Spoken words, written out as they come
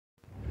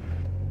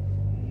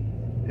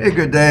Hey,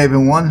 good day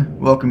everyone.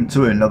 Welcome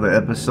to another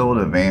episode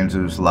of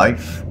Andrew's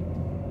Life.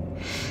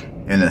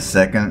 In a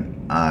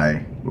second,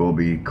 I will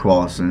be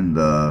crossing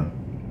the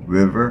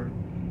river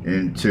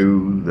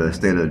into the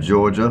state of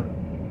Georgia.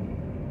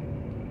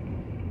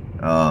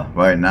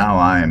 Right now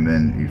I am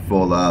in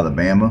Eufaula,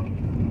 Alabama,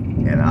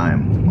 and I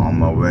am on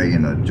my way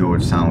into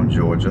Georgetown,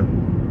 Georgia,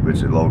 which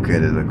is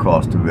located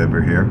across the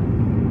river here.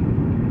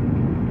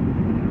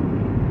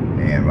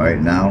 And right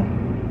now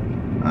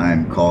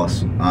I'm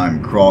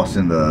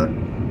crossing the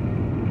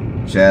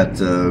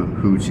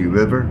Chattahoochee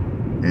River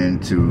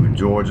into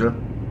Georgia,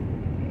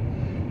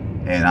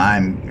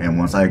 and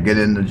once I get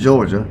into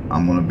Georgia,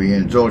 I'm going to be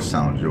in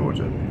Georgetown,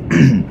 Georgia.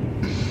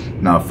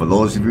 Now, for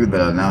those of you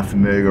that are not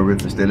familiar with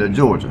the state of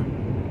Georgia,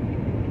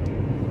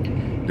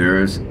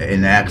 there's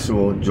an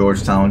actual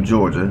Georgetown,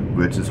 Georgia,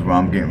 which is where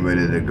I'm getting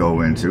ready to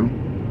go into,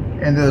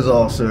 and there's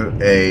also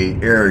a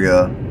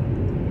area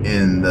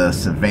in the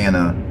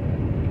Savannah,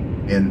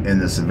 in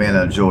the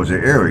Savannah, Georgia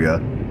area,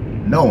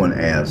 known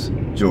as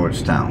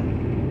Georgetown.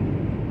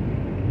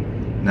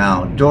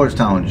 Now,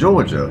 Georgetown,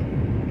 Georgia,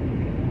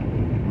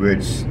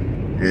 which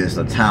is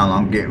the town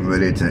I'm getting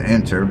ready to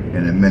enter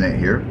in a minute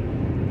here,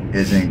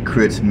 is in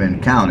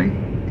Crittenden County,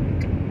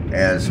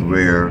 as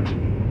where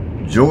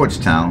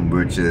Georgetown,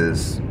 which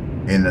is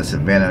in the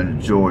Savannah,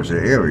 Georgia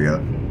area,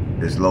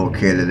 is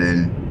located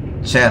in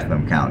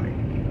Chatham County.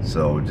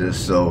 So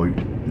just so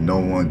no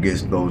one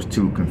gets those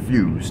two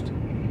confused,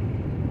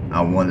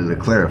 I wanted to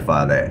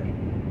clarify that.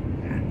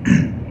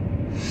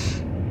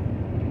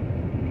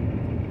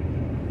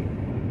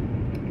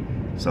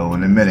 So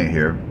in a minute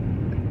here,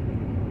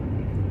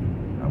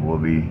 I will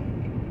be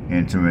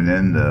entering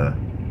in the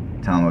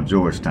town of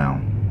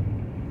Georgetown.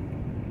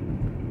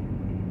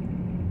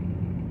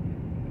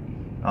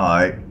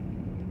 Alright,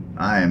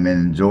 I am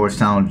in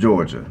Georgetown,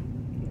 Georgia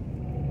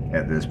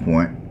at this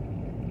point.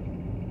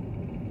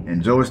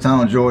 And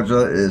Georgetown,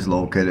 Georgia is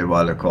located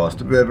right across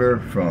the river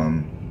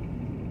from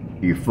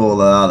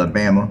Eufaula,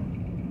 Alabama.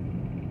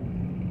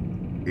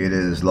 It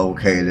is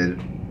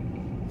located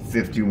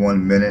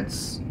 51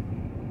 minutes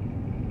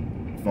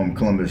from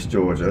Columbus,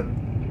 Georgia.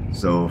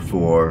 So if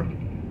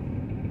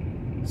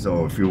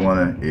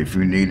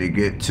you need to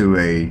get to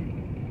a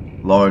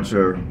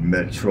larger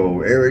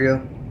metro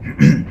area,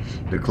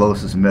 the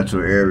closest metro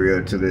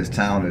area to this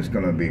town is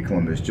going to be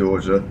Columbus,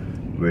 Georgia,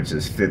 which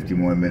is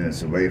 51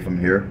 minutes away from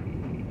here.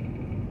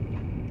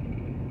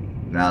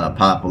 Now, the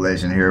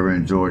population here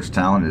in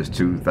Georgetown is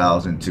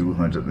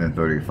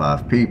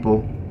 2,235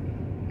 people,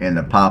 and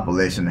the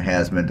population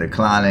has been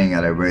declining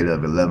at a rate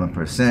of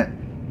 11%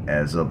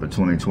 as of the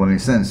 2020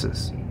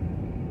 census.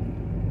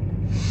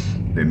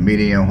 The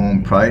median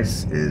home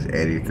price is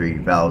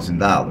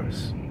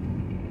 $83,000.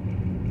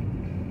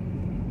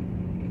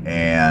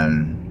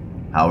 And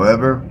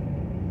however,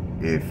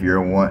 if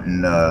you're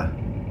wanting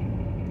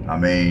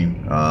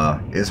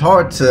it's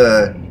hard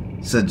to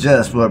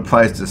suggest what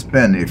price to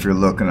spend if you're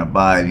looking to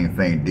buy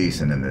anything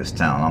decent in this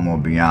town. I'm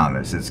gonna be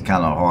honest, it's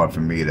kind of hard for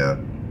me to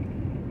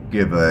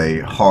give a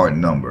hard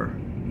number,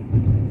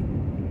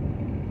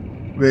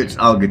 which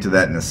I'll get to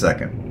that in a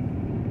second.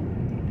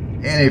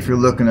 And if you're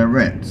looking at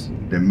rents,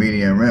 the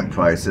median rent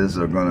prices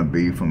are going to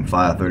be from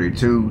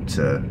 $532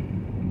 to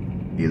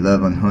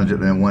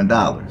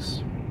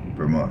 $1,101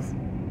 per month.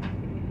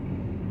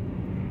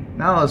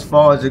 Now, as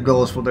far as it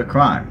goes for the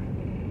crime,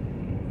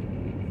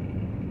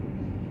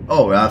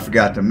 oh, I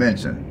forgot to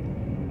mention,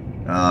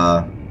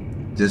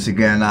 just to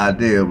get an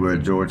idea where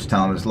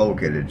Georgetown is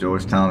located.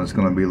 Georgetown is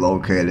going to be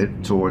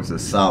located towards the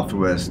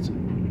southwest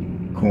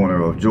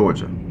corner of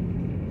Georgia.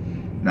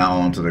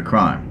 Now on to the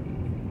crime,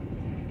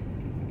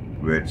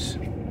 which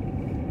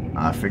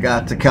I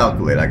forgot to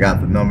calculate. I got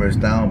the numbers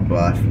down, but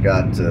I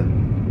forgot to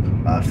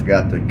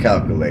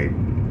calculate.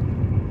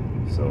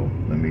 So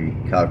let me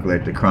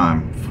calculate the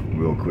crime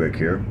real quick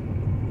here.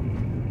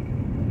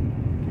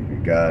 Give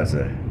you guys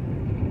a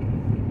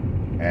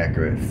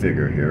accurate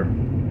figure here.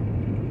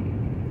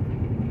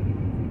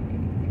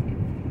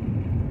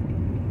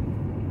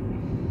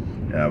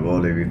 I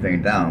wrote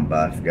everything down,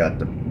 but I forgot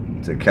to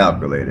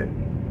calculate it.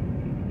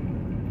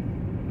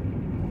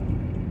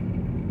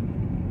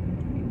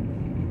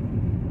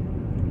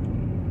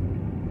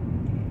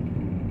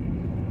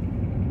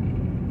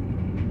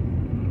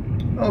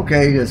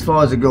 Okay, as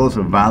far as it goes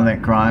for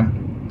violent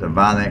crime, the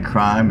violent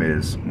crime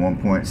is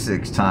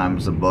 1.6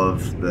 times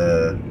above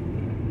the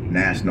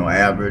national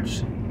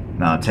average.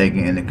 Now,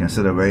 taking into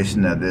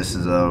consideration that this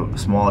is a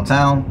small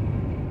town,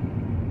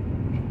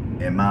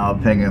 in my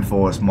opinion,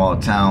 for a small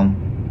town,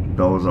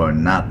 those are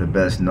not the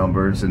best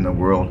numbers in the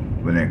world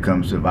when it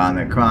comes to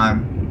violent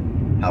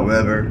crime.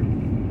 However,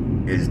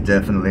 it's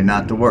definitely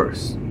not the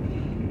worst,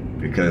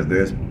 because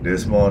there's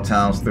small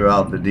towns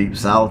throughout the deep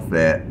south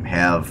that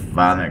have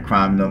violent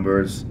crime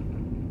numbers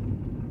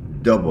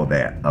double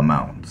that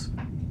amount.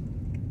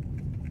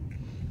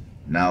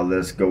 Now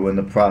let's go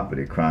into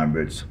property crime,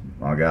 which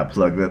I gotta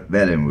plug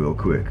that in real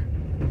quick.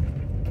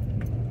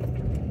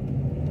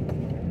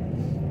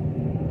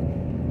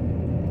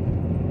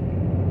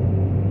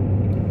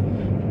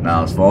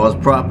 Now, as far as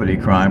property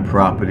crime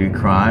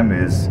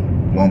is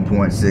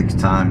 1.6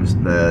 times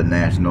the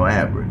national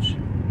average.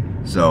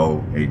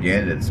 So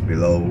again, it's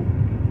below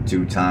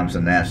 2 times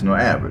the national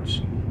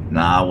average.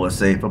 Now, I will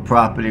say for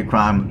property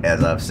crime,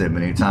 as I've said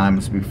many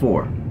times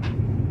before,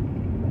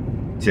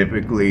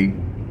 typically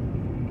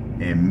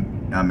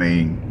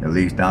at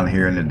least down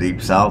here in the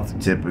deep south,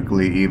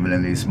 typically even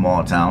in these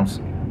small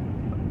towns,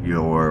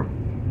 your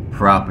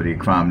property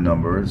crime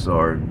numbers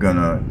are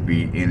gonna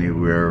be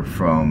anywhere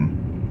from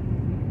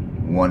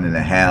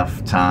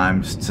 1.5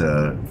 times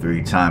to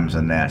 3 times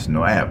the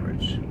national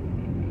average.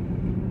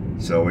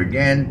 So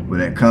again,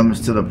 when it comes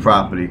to the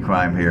property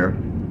crime here,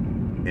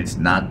 it's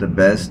not the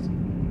best,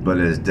 but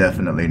it's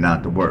definitely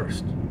not the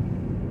worst.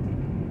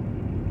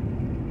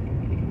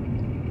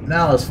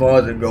 Now, as far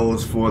as it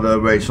goes for the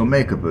racial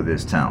makeup of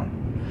this town,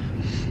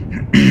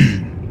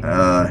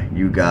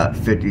 you got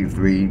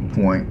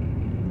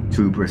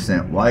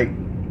 53.2% white,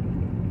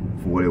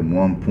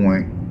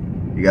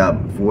 you got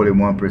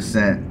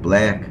 41%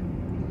 black,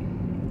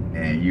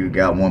 and you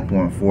got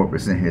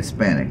 1.4%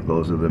 Hispanic.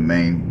 Those are the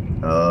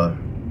main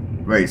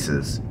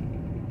races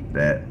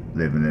that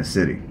live in this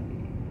city.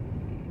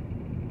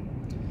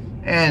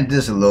 And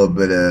just a little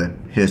bit of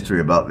history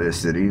about this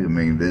city. I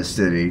mean, this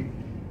city,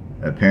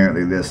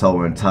 apparently this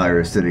whole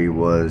entire city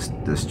was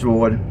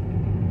destroyed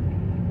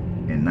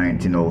in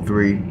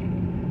 1903.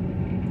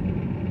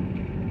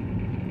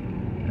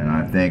 And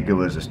I think it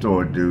was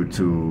destroyed due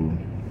to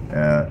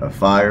a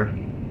fire.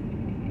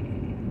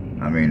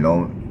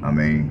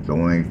 The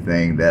only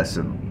thing that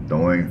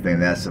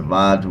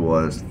survived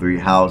was 3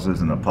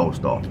 houses and a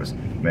post office.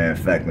 Matter of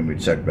fact, let me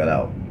check that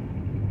out.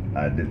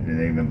 I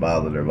didn't even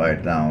bother to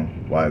write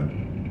down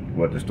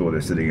what destroyed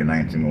the city in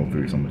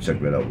 1903, so I'm gonna check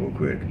that out real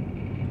quick.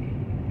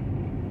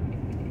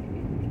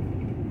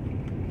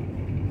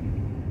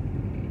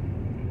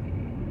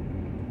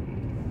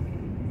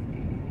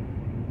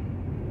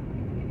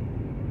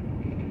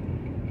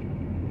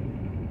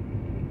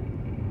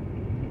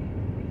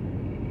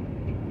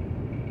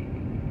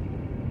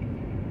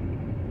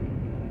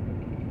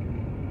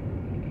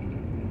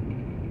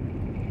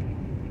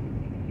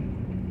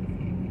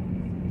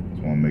 I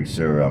want to make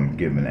sure I'm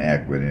giving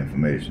accurate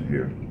information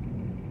here.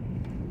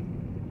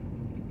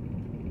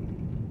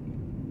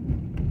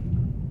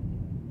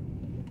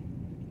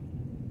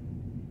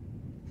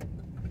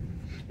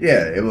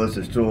 Yeah, it was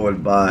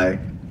destroyed by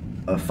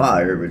a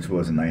fire, which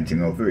was in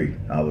 1903.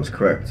 I was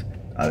correct.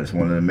 I just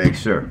wanted to make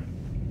sure.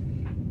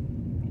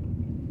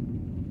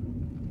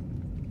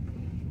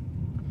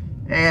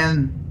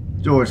 And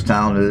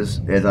Georgetown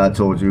is, as I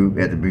told you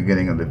at the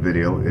beginning of the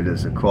video, it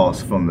is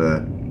across from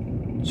the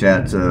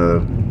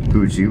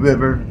Chattahoochee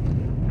River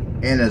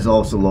and is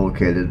also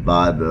located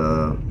by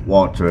the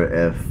Walter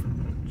F.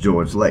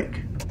 George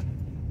Lake.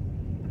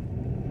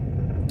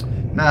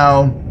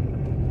 Now,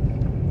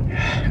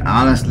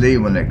 honestly,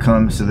 when it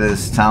comes to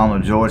this town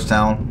of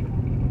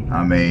Georgetown,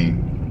 I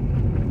mean,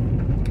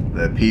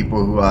 the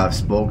people who I've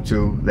spoke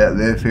to that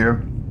live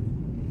here,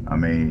 I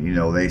mean, you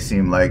know, they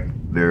seem like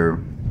they're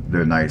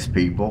nice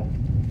people.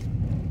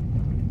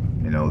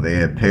 You know,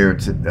 they appear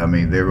to, I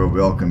mean, they were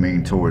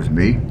welcoming towards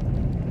me.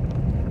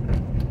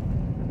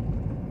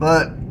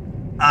 But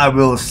I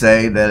will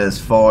say that as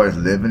far as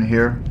living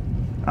here,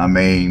 I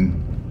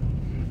mean,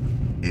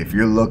 if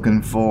you're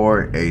looking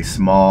for a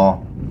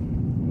small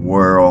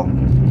rural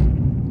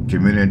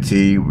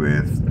community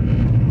with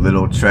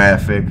little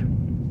traffic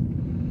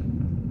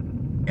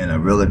and a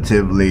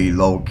relatively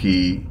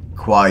low-key,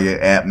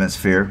 quiet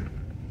atmosphere,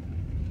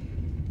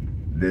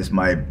 this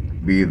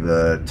might be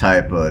the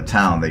type of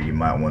town that you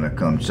might want to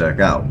come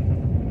check out.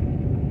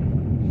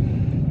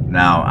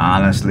 Now,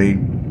 honestly,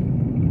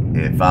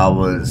 if I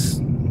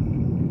was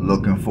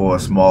looking for a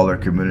smaller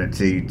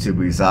community to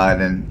reside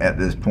in at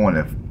this point,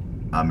 if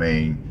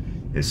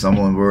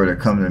someone were to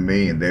come to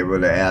me and they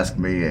were to ask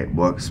me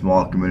what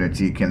small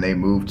community can they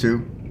move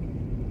to,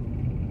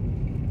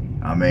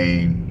 I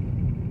mean,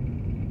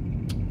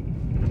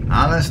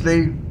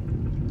 honestly,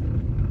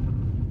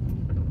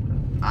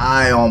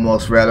 I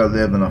almost rather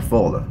live in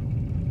Afola.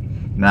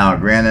 Now,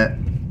 granted,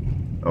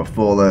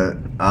 Afola,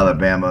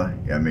 Alabama,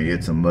 I mean,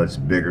 it's a much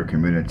bigger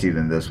community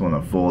than this one.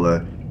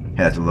 Afola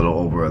has a little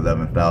over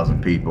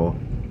 11,000 people,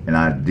 and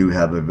I do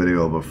have a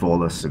video of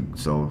Afola,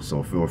 so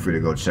feel free to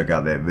go check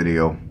out that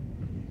video.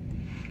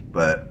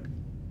 But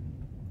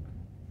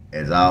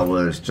as I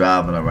was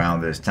driving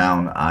around this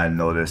town, I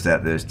noticed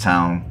that this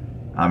town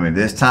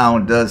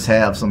does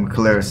have some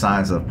clear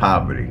signs of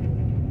poverty.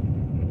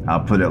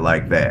 I'll put it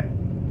like that.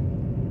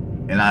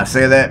 And I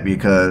say that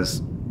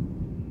because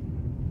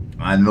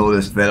I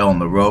noticed that on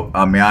the road,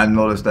 I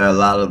noticed that a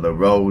lot of the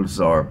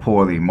roads are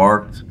poorly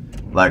marked.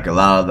 Like a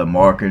lot of the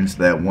markings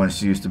that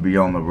once used to be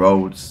on the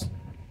roads,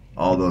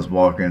 all those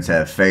markings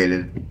have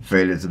faded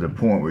to the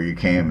point where you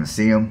can't even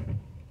see them.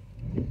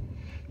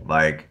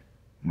 Like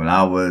when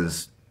I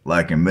was,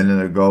 like a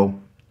minute ago,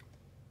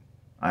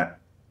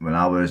 when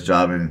I was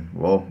driving,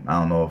 when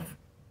I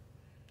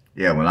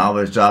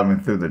was driving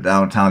through the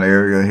downtown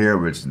area here,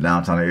 which the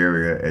downtown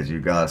area, as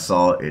you guys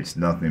saw, it's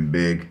nothing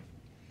big.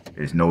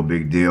 It's no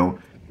big deal.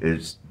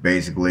 It's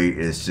basically,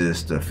 it's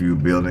just a few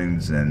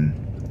buildings and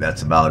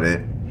that's about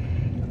it.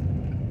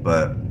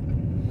 But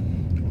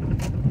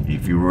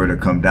if you were to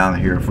come down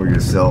here for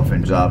yourself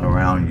and drive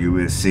around, you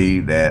would see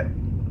that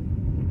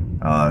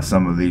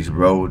some of these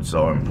roads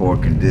are in poor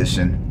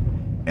condition,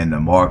 and the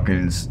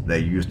markings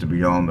that used to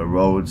be on the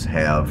roads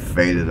have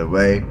faded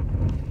away,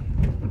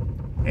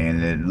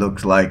 and it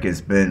looks like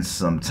it's been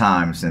some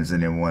time since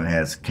anyone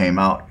has came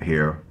out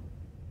here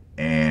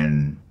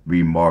and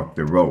remarked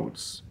the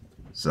roads.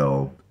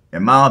 So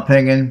in my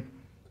opinion,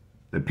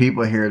 the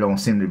people here don't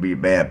seem to be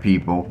bad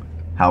people.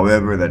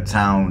 However, the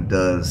town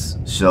does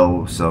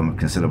show some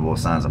considerable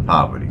signs of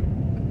poverty.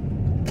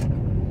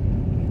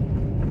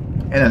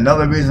 And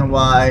another reason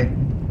why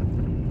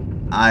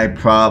I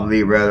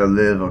probably rather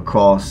live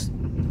across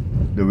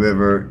the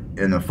river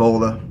in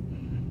Afola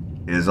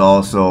is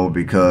also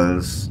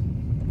because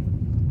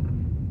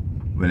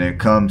when it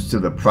comes to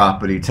the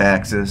property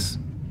taxes,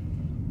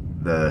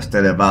 the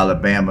state of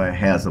Alabama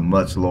has a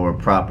much lower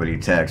property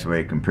tax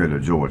rate compared to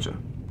Georgia.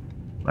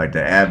 Like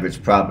the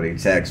average property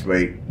tax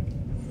rate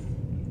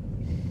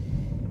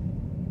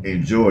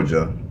in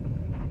Georgia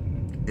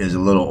is a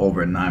little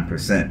over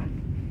 9%.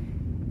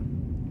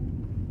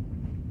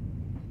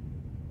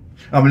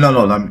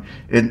 No,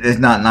 it's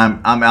not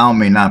 9. I don't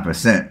mean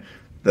 9%.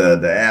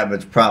 The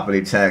average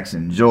property tax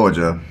in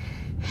Georgia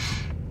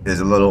is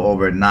a little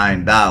over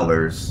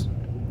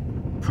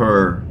 $9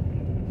 per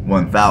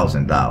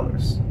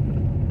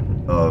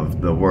 $1,000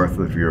 of the worth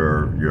of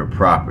your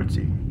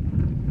property.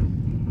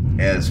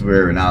 As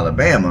we're in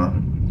Alabama,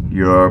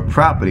 your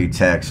property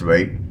tax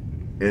rate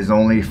is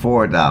only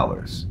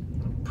 $4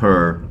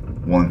 per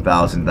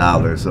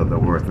 $1,000 of the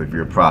worth of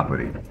your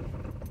property.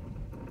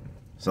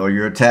 So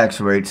your tax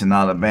rates in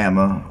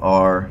Alabama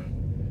are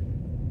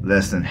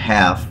less than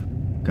half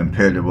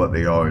compared to what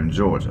they are in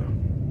Georgia.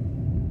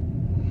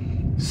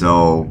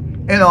 So,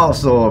 and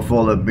also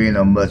Afola being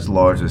a much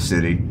larger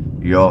city,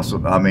 you also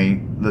have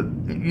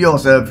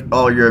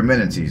all your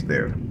amenities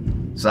there.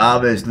 So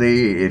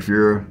obviously, if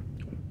you're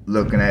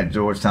looking at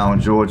Georgetown,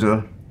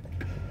 Georgia,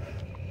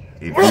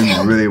 if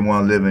you really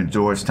want to live in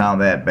Georgetown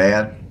that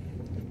bad,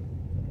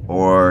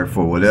 or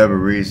for whatever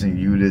reason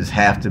you just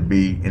have to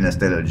be in the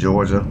state of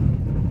Georgia,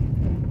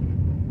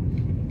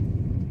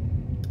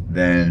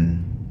 then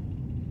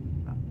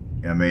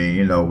I mean,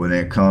 you know, when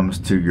it comes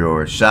to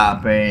your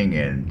shopping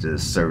and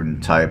just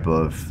certain type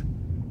of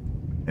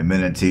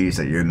amenities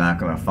that you're not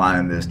going to find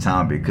in this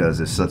town because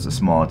it's such a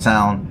small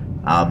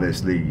town,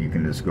 obviously you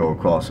can just go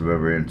across the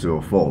river into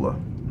Afola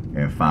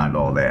and find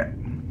all that.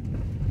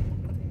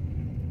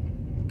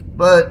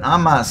 But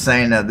I'm not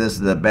saying that this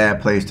is a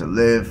bad place to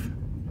live.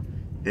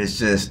 It's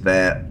just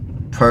that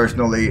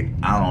personally,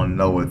 I don't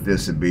know if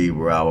this would be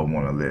where I would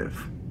want to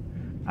live.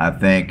 I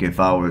think if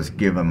I was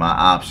given my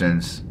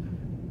options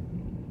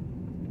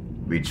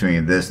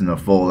between this and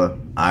Afola,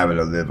 I would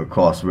live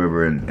across the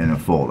river in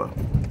Afola.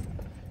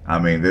 I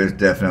mean, there's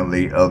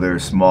definitely other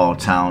small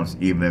towns,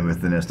 even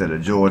within the state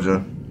of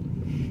Georgia,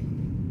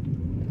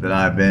 that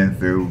I've been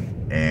through,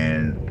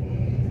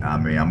 and I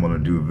mean, I'm going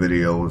to do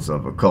videos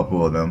of a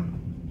couple of them.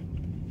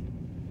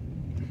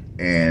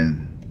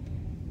 And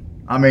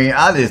I mean,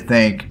 I just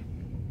think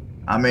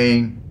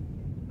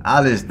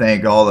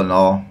all in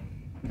all,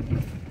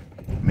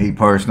 me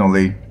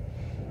personally,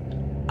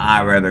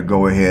 I'd rather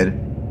go ahead,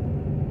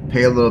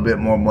 pay a little bit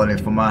more money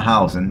for my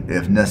housing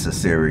if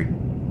necessary,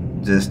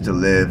 just to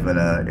live in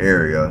an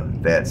area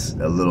that's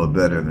a little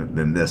better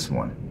than this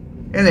one.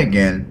 And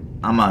again,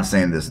 I'm not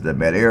saying this is a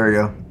bad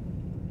area.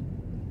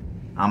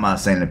 I'm not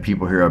saying the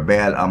people here are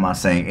bad. I'm not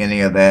saying any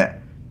of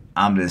that.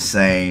 I'm just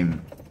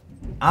saying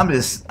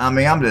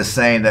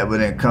that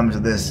when it comes to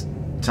this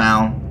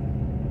town,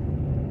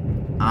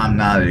 I'm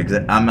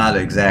not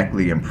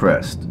exactly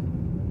impressed.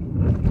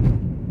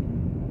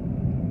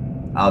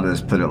 I'll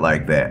just put it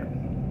like that.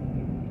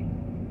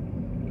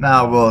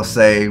 Now I will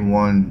say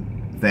one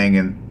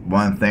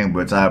thing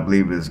which I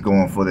believe is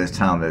going for this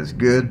town that's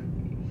good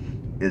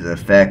is the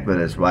fact that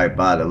it's right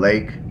by the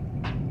lake,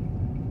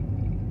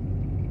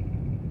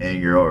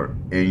 and you're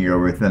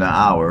within an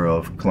hour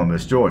of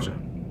Columbus, Georgia,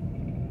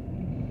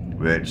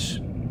 which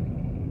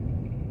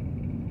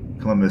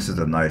Columbus is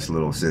a nice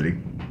little city.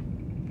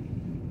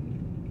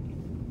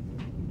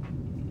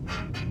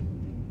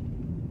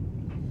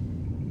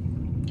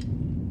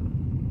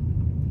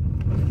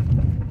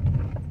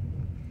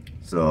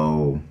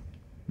 So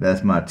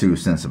that's my 2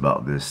 cents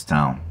about this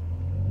town.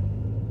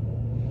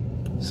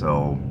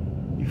 So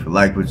if you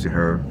like what you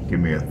heard, give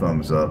me a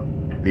thumbs up.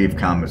 Leave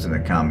comments in the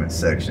comments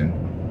section.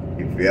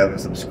 If you haven't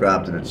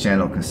subscribed to the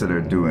channel, consider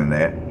doing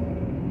that.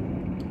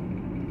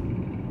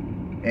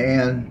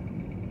 And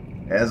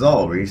as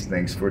always,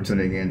 thanks for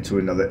tuning in to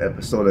another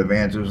episode of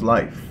Andrew's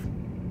Life.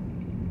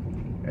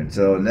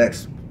 Until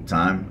next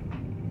time,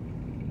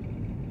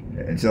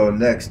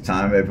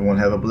 everyone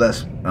have a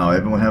blessed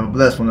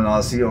one, and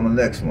I'll see you on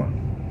the next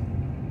one.